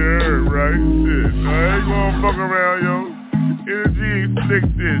 shit. You heard, right? Shit. I ain't gonna fuck around, yo. Energy slick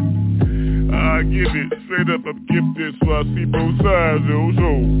this. I give it. Straight up, I give this so I see both sides, yo. So,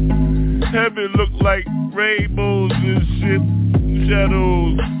 heaven look like rainbows and shit.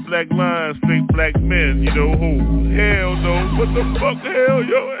 Shadows, black lines, straight black men, you know who? Hell no. What the fuck, hell,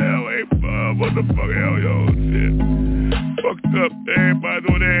 yo? Hell ain't fun. What the fuck, hell, yo? Shit. Fucked up. Everybody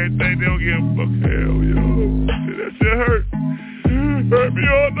doing everything. They don't give a fuck. Hell, yo. Shit, that shit hurt. Hurt me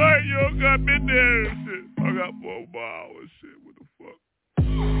all night, yo. Got me there and shit. I got 4 more hours. Shit, what the fuck?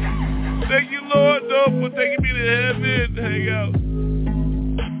 Thank you, Lord, though, for taking me to heaven to hang out.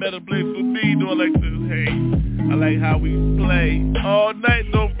 Better place for me, do I like this? Hey, I like how we play all night,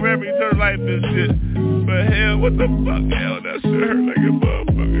 no forever, eternal life and shit. But hell, what the fuck? Hell, that shit hurt like a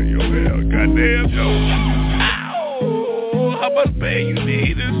motherfucker. Yo, hell, goddamn, yo. Ow! How much pain you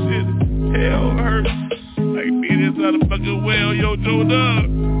need this shit? Hell hurts. Like being inside a fucking well, yo, Joe Dub.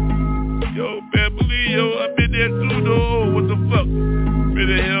 Yo, family, yo, I've been there too, though. What the fuck? Been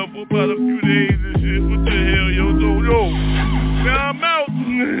in hell for about a few days and shit. What the hell, yo, yo. Now I'm out.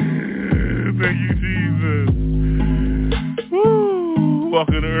 Thank you, Jesus. Woo.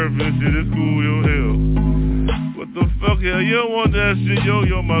 Walking the earth and shit, it's cool, yo, hell. What the fuck, hell, you don't want that shit,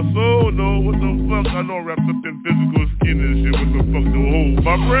 yo, my soul, no, what the fuck, I know I'm wrapped up in physical skin and shit, what the fuck, no,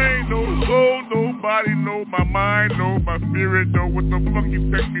 my brain, no, soul, no, body, no, my mind, no, my spirit, no, what the fuck you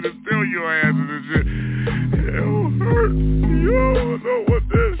expect me to steal your asses and shit, hell hurts, yo, I know what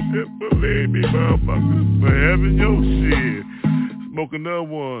that shit, believe me, motherfuckers, for heaven, yo, shit. Smoke another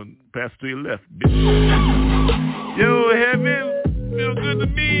one. Pass to your left, bitch. Yo, heaven, feel good to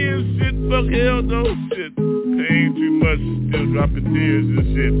me and shit. Fuck hell no shit. Pain too much, still dropping tears and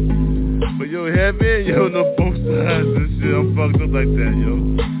shit. But yo, heaven, yo, no both sides and shit. I'm fucked up like that, yo.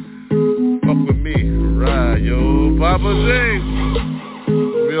 Fuck with me, right, yo. Papa James.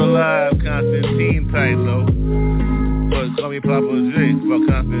 Real live Constantine tight, though. But call me Papa J, fuck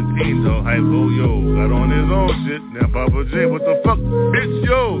Constantine though, hypo yo, got on his own shit, now Papa J, what the fuck, bitch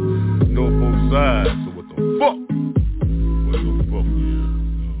yo, no both sides, so what the fuck,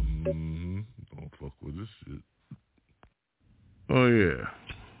 don't fuck with this shit, oh yeah,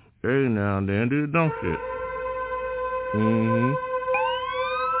 every now and then do the dumb shit,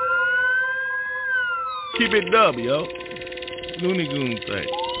 keep it dub yo, Looney Goon thing.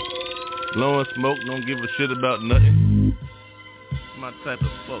 Blowing smoke, don't give a shit about nothing. My type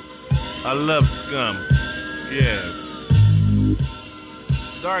of folks. I love scum. Yeah.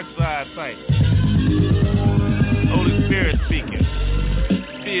 Dark side type. Holy Spirit speaking.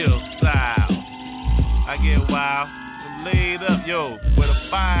 Feel style. I get wild. I'm laid up, yo. Where the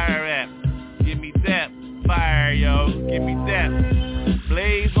fire at? Give me that fire, yo. Give me that.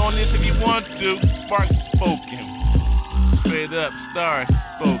 Blaze on this if you want to. Spark spoken. Straight up, star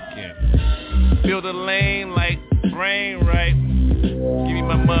spoken. Fill the lane like brain right. Give me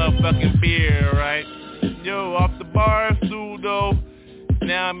my motherfucking beer, right? Yo, off the bar stool though.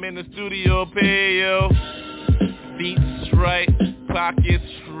 Now I'm in the studio, pay yo. Beats right, pockets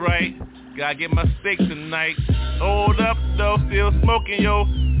right. Gotta get my steak tonight. Hold up though, still smoking yo.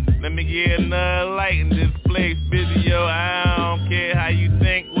 Let me get another light in this place, busy yo. I don't care how you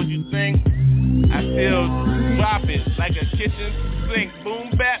think, what you think. I still drop it like a kitchen sink.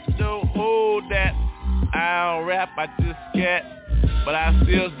 Boom bap though, hold that. I don't rap, I just scat. But I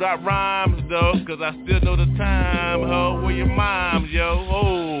still drop rhymes though, cause I still know the time, ho. Where your moms, yo,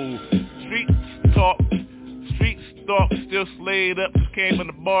 oh. Street talk, still slayed up. Just came from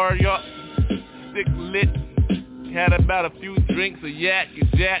the bar, y'all. Stick lit. Had about a few drinks of yak,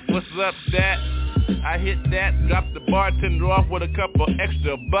 what's up, that? I hit that, drop the bartender off with a couple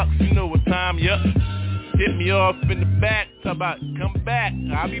extra bucks. You know what time, yup. Hit me off in the back, talk about come back.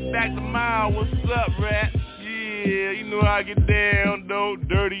 I'll be back tomorrow. What's up, rat? Yeah, you know how I get down, though.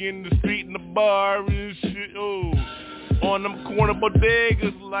 Dirty in the street, in the bar and shit. Oh, on them corner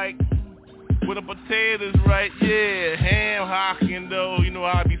bodegas, like with the potatoes, right? Yeah, ham hocking, though. You know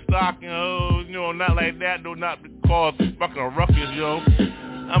how I be stocking hoes. You know, not like that, though. Not because fucking ruckus, yo.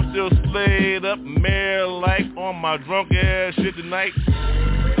 I'm still slayed up, mare-like on my drunk ass shit tonight.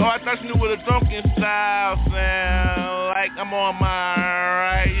 Oh, I thought you knew what a drunken style sound like. I'm on my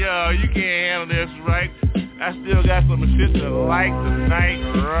right, yo. You can't handle this, right? I still got some shit to like tonight,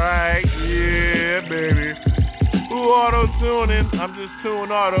 right? Yeah, baby. Who auto-tuning? I'm just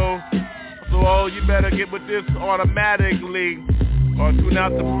tuning auto. So, oh, you better get with this automatically or tune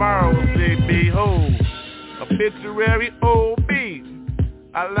out tomorrow, baby. Ho, obituary OB.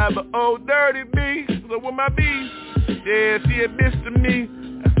 I love an old dirty B. So with my B, yeah, she a bitch to me.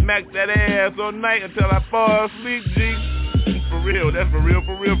 I smack that ass all night until I fall asleep, G. For real, that's for real,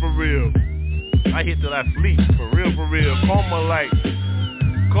 for real, for real. I hit till I sleep, for real, coma-like,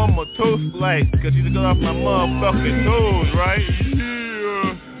 comatose-like, cause you got off my motherfucking toes, right?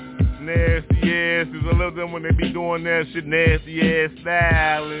 Yeah. Nasty asses, I love them when they be doing that shit, nasty ass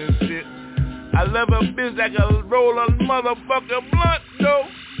style and shit. I love a bitch that can roll a motherfucking blunt, though.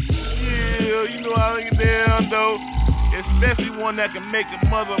 Yeah, you know how I get down, though. Especially one that can make a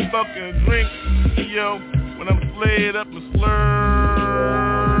motherfucking drink, yo, when I'm slayed up and slurred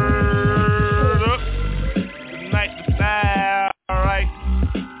up. Tonight the style, alright.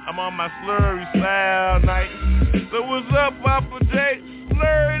 I'm on my slurry style night. So what's up, Papa J?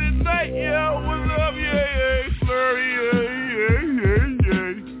 Slurry tonight, yo. What's up, yeah, slurry,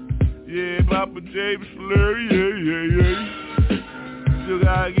 yeah, Papa J, slurry, yeah. Still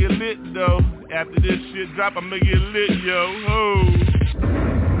gotta get lit, though. After this shit drop, I'ma get lit, yo. Ho.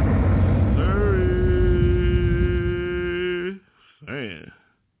 Slurry. Man.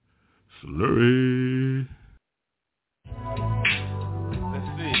 Slurry. Let's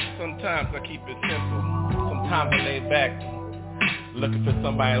see. Sometimes I keep it simple. Sometimes I lay back, looking for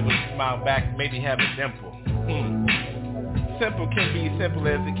somebody with a smile back, maybe have a dimple. Simple can be simple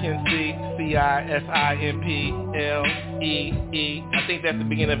as it can see. C-I-S-I-M-P-L-E-E. I think that's the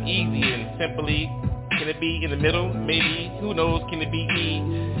beginning of easy and simply. Can it be in the middle? Maybe. Who knows? Can it be E?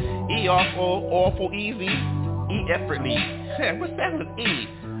 E awful easy. E effortlessly. What's that with E?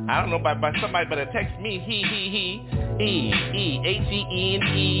 I don't know, by somebody better text me. He. E.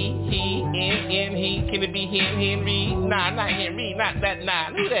 H-E-N-E. He. Can it be Henry? Nah, not Henry. Not that. Nah,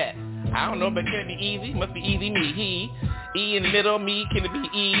 who that? I don't know, but can it be easy? Must be easy me. He. E in the middle, me, can it be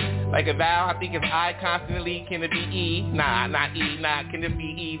E? Like a vowel, I think it's I constantly, can it be E? Nah, not E, nah, can it be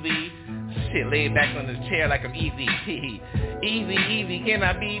easy? Shit, laid back on the chair like I'm easy. Easy, can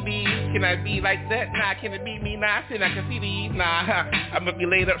I be me? Can I be like that? Nah, can it be me? Nah, shit, I can see these. Nah, I must be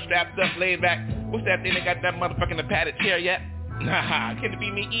laid up, strapped up, laid back. What's that thing that got that motherfucker in the padded chair yet? Nah, can it be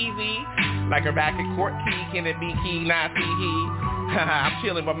me easy? Like a racket court key, can it be key? Nah, see he. I'm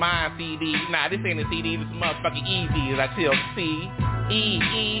chilling with my CD. Nah, this ain't a CD, this is motherfucking easy as I chill. C.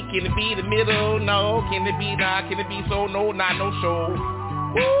 E, can it be the middle? No, can it be nah, can it be so? No, not no show.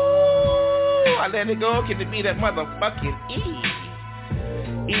 Woo, I let it go, can it be that motherfucking E?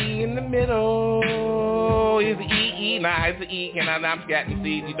 E in the middle, is it E? Nah, it's an E, can I, I'm scatting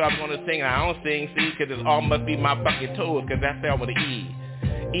C. You thought I was gonna sing, I don't sing, see, cause it all must be my fucking toes, cause that fell with an E.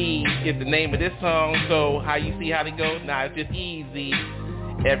 E is the name of this song, so how you see how it goes? Nah, it's just easy.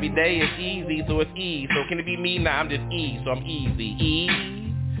 Every day is easy, so it's E. So can it be me? Nah, I'm just E, so I'm easy. E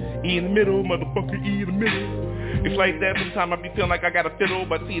in the middle, motherfucker, E in the middle. It's like that, sometimes I be feeling like I got a fiddle,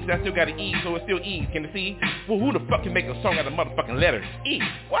 but see, I still got an E, so it's still E. Can you see? Well, who the fuck can make a song out of motherfucking letters? E,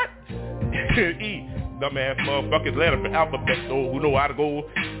 what? E, dumbass motherfuckers, letter for alphabet, so who know how to go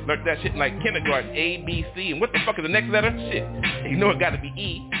learn that shit like kindergarten, A, B, C, and what the fuck is the next letter? Shit, you know it gotta be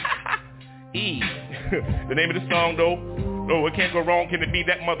E. E. The name of the song, though, no, it can't go wrong. Can it be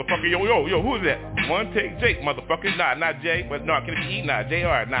that motherfucker? Yo, who is that? One take Jake, motherfucker. Nah, not Jay, but no, can it be E? Nah,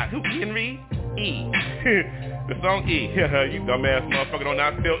 J.R. Nah, who? Henry? E. The song E. You dumbass motherfucker don't know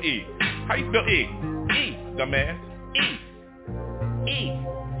how to spell E. How you spell E? E, dumbass. E.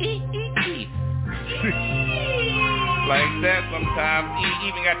 Like that sometimes. E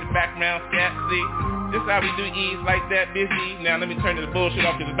even got the background scat, see? This how we do E's like that, busy. Now let me turn this bullshit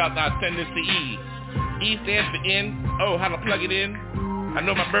off because it's about to send this to E. E stands for N. Oh, how to plug it in? I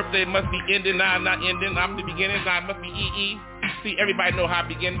know my birthday must be ending. Nah, I'm not ending. I'm the beginning. Nah, it must be E. See, everybody know how I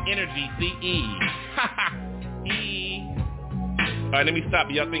begin. Energy. See, E. E. Alright, let me stop.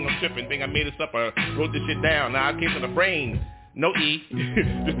 Y'all think I'm tripping, think I made this up or wrote this shit down. Nah, I came from the brain. No E,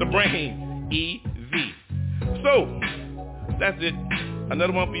 just the brain. E-Z. So, that's it.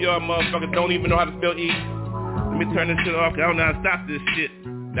 Another one for y'all motherfuckers don't even know how to spell E. Let me turn this shit off, cause I don't know how to stop this shit.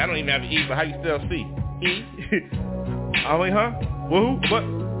 I don't even have an E, but how you spell C? E? Oh wait, huh? Woohoo? What?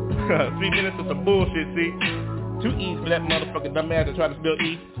 3 minutes of some bullshit, see? 2 E's for that motherfucking dumbass that tried to spell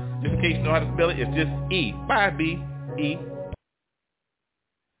E. Just in case you know how to spell it, it's just E. Bye, B. E.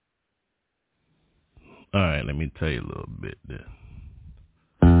 Alright, let me tell you a little bit then.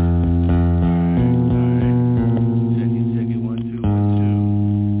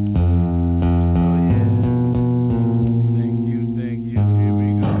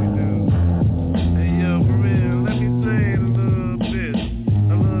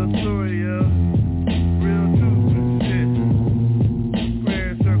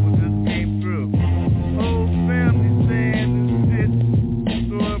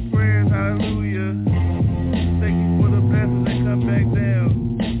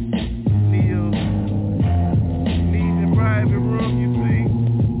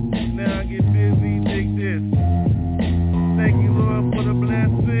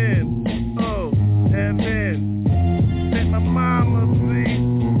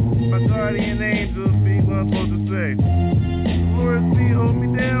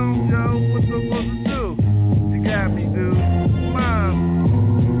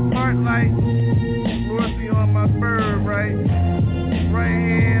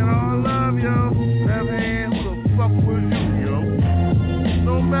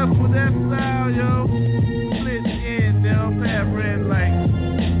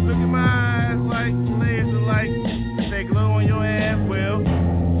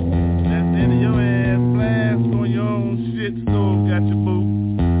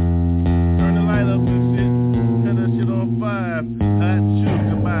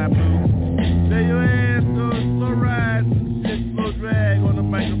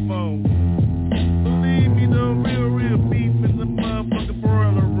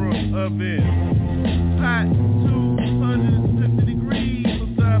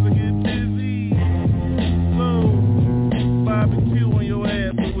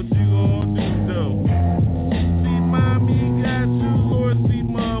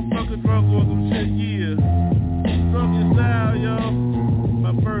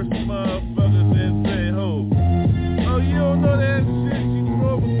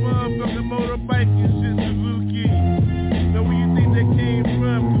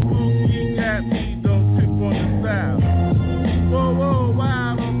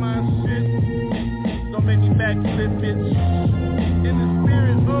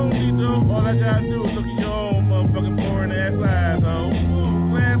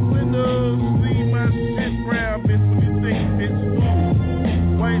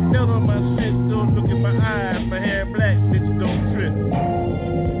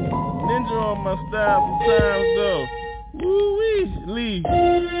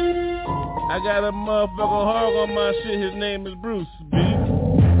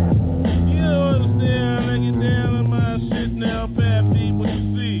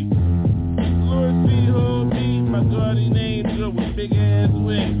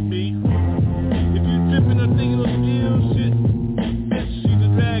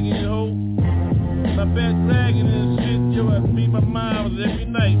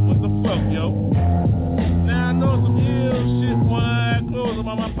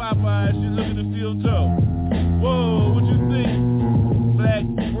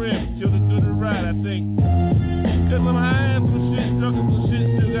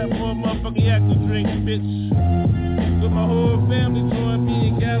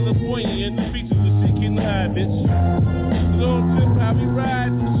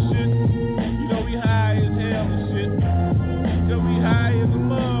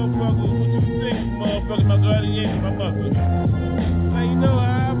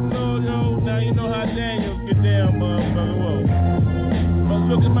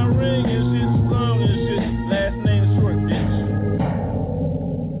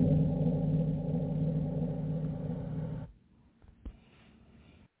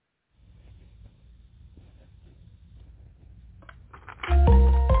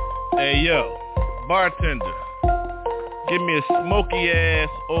 Hey yo, bartender, give me a smoky ass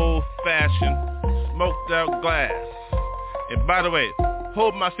old fashioned smoked out glass. And by the way,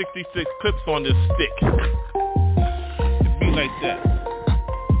 hold my 66 clips on this stick. It be like that.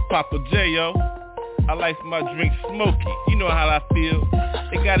 Papa J, yo, I like my drink smoky. You know how I feel.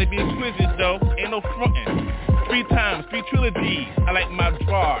 It gotta be exquisite though, ain't no frontin'. 3 times, 3 trilogies. I like my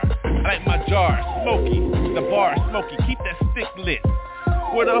jar smoky. The bar smoky, keep that stick lit.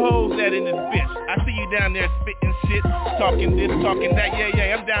 Where the hoes at in this bitch? I see you down there spitting shit, talking this, talking that,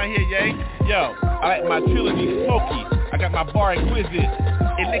 yeah, I'm down here, yeah. Yo, I like my trilogy smoky. I got my bar exquisite,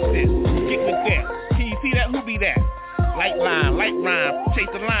 elixir, get with that. Can you see that? Who be that? Light line, light rhyme, chase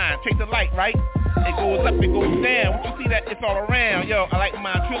the light, right? It goes up, it goes down. What you see that? It's all around. Yo, I like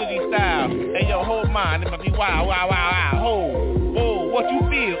my trilogy style. Hey, yo, hold mine. It must be wow. Whoa, what you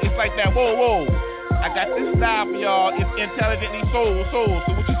feel? It's like that, whoa. I got this style for y'all. It's intelligently soul. So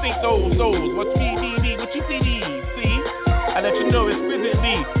what you think those? What TDD? What you see? See? I let you know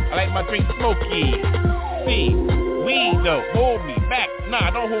exquisitely. I like my drink smoky. See? Weed though. Hold me back. Nah,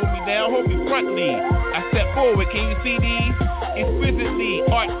 don't hold me down. Hold me frontly. I step forward. Can you see these? Exquisitely,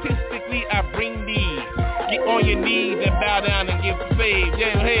 artistically, I bring these. Get on your knees and bow down and give praise.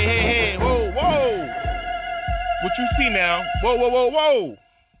 Yeah, hey. Whoa. What you see now? Whoa.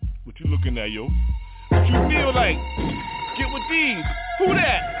 What you looking at, yo? What you feel like? Get with these. Who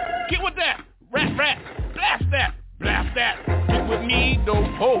that? Get with that. Rap. Blast that. Get with me, though.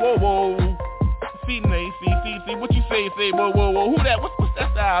 Whoa. See. What you say? Whoa. Who that? What's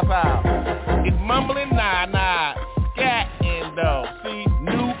that style? It's mumbling, nah. Scatting, though. See,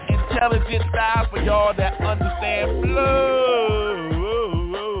 new intelligent style for y'all that understand flow.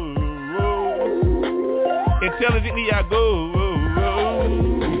 Intelligently I go.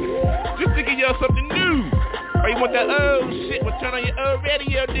 Just thinking y'all something new. Or you want that old shit? Well, turn on your old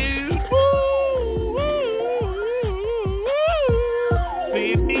radio, dude.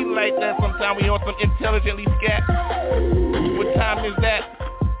 See, it be like that sometimes when you want some intelligently scat. What time is that?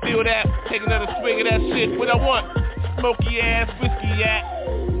 Feel that? Take another swig of that shit. What I want? Smoky ass whiskey at.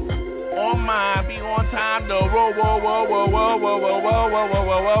 On mine, be on time though. Whoa.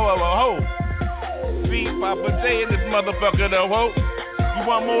 See, Papa J in this motherfucker though. Whoa. You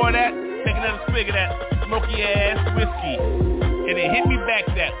want more of that? Take another swig of that smoky ass whiskey. And then hit me back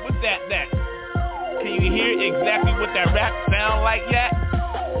that. What's that? Can you hear exactly what that rap sound like yet?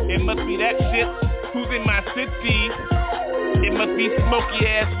 It must be that shit. Who's in my city? It must be smoky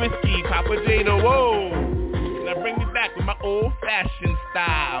ass whiskey. Papa J though. Whoa. Now bring me back with my old-fashioned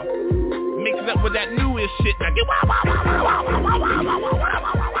style. Mix it up with that newest shit. Now get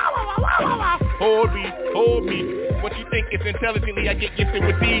Hold me. What you think is intelligently? I get gifted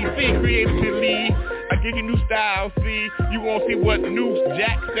with these. See, creatively, I give you new style. See, you won't see what new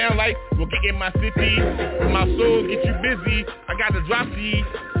jack sound like. We'll get in my city. My soul get you busy. I got to drop these.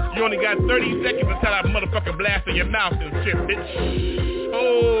 You only got 30 seconds until I motherfucking blast in your mouth and shit, bitch.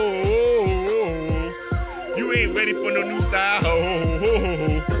 You ain't ready for no new style.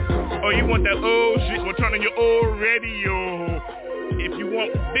 Oh, you want that old shit? Well, turn on your old radio. If you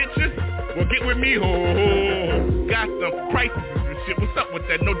want bitches, well, get with me. Got some prices and shit. What's up with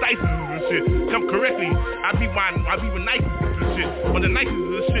that? No dices and shit. Come correctly. I be with nices and shit. On the nices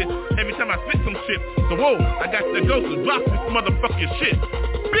and shit. Every time I spit some shit. So whoa, I got the go to drop this motherfucking shit.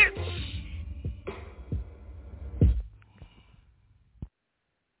 Bitch!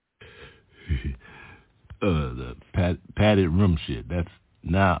 The padded room shit. That's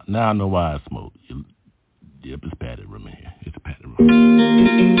now I know why I smoke. Yep, it's padded room in here. It's a padded room.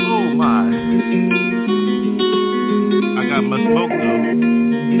 Oh my! I got my smoke though.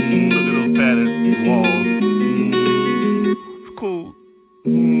 Look at those padded walls. It's cool.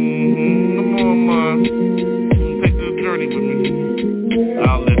 Come on, man. Take this journey with me.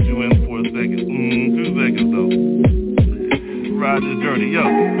 I'll let you in for a second. 2 seconds though. Ride this journey, yo.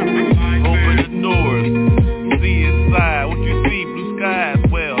 Open the doors. See inside what you see, blue skies,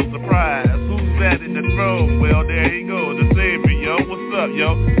 well, surprise, who's that in the throne? Well, there you go, the savior, yo, what's up,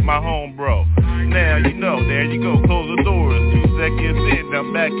 yo, my home bro. Now you know, there you go, close the doors, 2 seconds in, now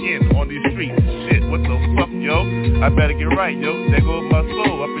back in on these streets, shit, what the fuck, yo, I better get right, yo, there goes my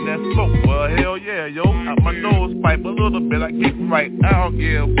soul up in that smoke, well, hell yeah, yo, out my nose pipe a little bit, I get right, I don't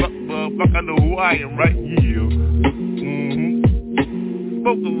give a fuck, motherfucker, I know who I am, right, yeah,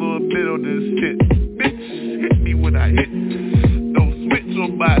 smoke a little bit on this shit, bitch. Hit me when I hit. Don't switch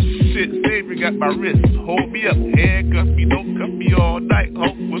on my shit. Savior got my wrist. Hold me up. Handcuff me. Don't cuff me all night.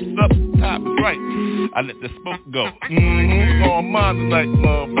 Oh, what's up? Time is right. I let the smoke go. On mine tonight,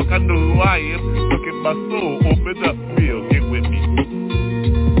 motherfucker. I know who I am. Look at my soul. Open up. Feel. Get with me.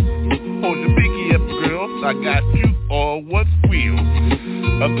 Hold your pinky up, girl. I got you all one squeal.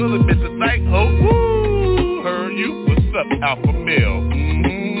 A little bit tonight. Oh, woo. Heard you. What's up, alpha male?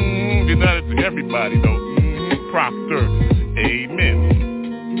 Good night to everybody, though. Proctor, amen.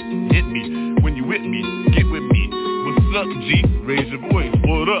 Hit me when you with me, get with me. What's up, G? Raise your voice,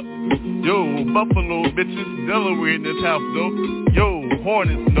 what up? Yo, Buffalo bitches, Delaware in this house, though. Yo,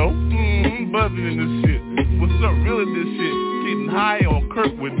 Hornets, no. Buzzing in this shit. What's up, really this shit? Getting high on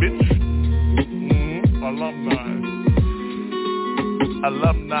Kirkwood, bitch.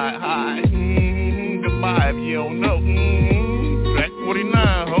 Alumni high. Goodbye if you don't know. Track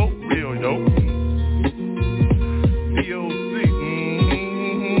 49, ho. Real, yo. POC.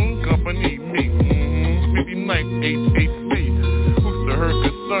 Company, me. 59th HHC. Who's to her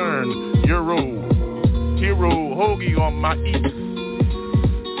concern? Euro. Hero. Hoagie on my eat.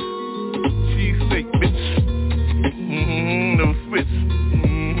 Cheesesteak, bitch. No switch.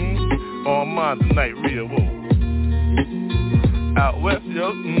 On mine tonight, real, whoa. Out west,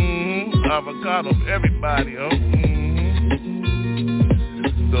 yo, avocado for everybody, yo,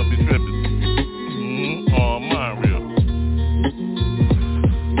 Don't be tripping, oh, mine real,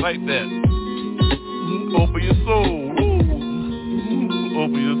 like that, open your soul,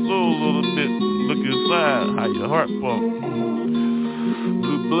 open your soul a little bit, look inside, how your heart pump,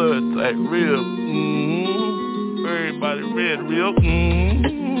 good blood type, real, everybody red, real,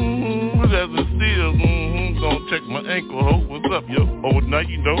 as a steel, gonna check my ankle, ho, what's up, yo, oh, now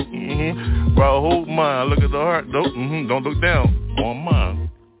you know, bro, hold mine, look at the heart, though, don't look down, on mine.